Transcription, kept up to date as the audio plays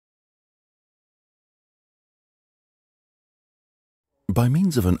By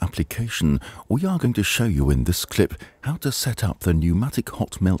means of an application, we are going to show you in this clip how to set up the pneumatic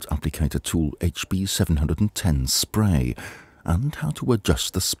hot melt applicator tool HB710 spray and how to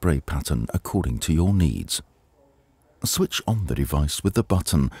adjust the spray pattern according to your needs. Switch on the device with the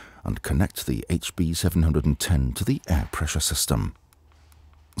button and connect the HB710 to the air pressure system.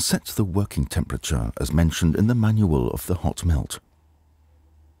 Set the working temperature as mentioned in the manual of the hot melt.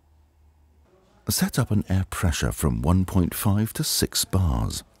 Set up an air pressure from 1.5 to 6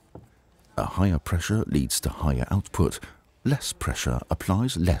 bars. A higher pressure leads to higher output, less pressure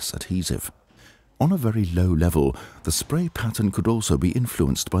applies less adhesive. On a very low level, the spray pattern could also be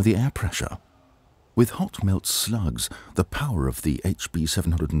influenced by the air pressure. With hot melt slugs, the power of the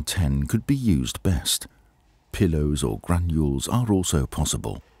HB710 could be used best. Pillows or granules are also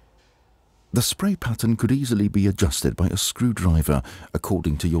possible. The spray pattern could easily be adjusted by a screwdriver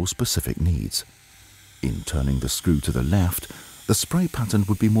according to your specific needs. In turning the screw to the left, the spray pattern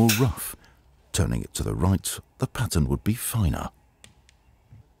would be more rough. Turning it to the right, the pattern would be finer.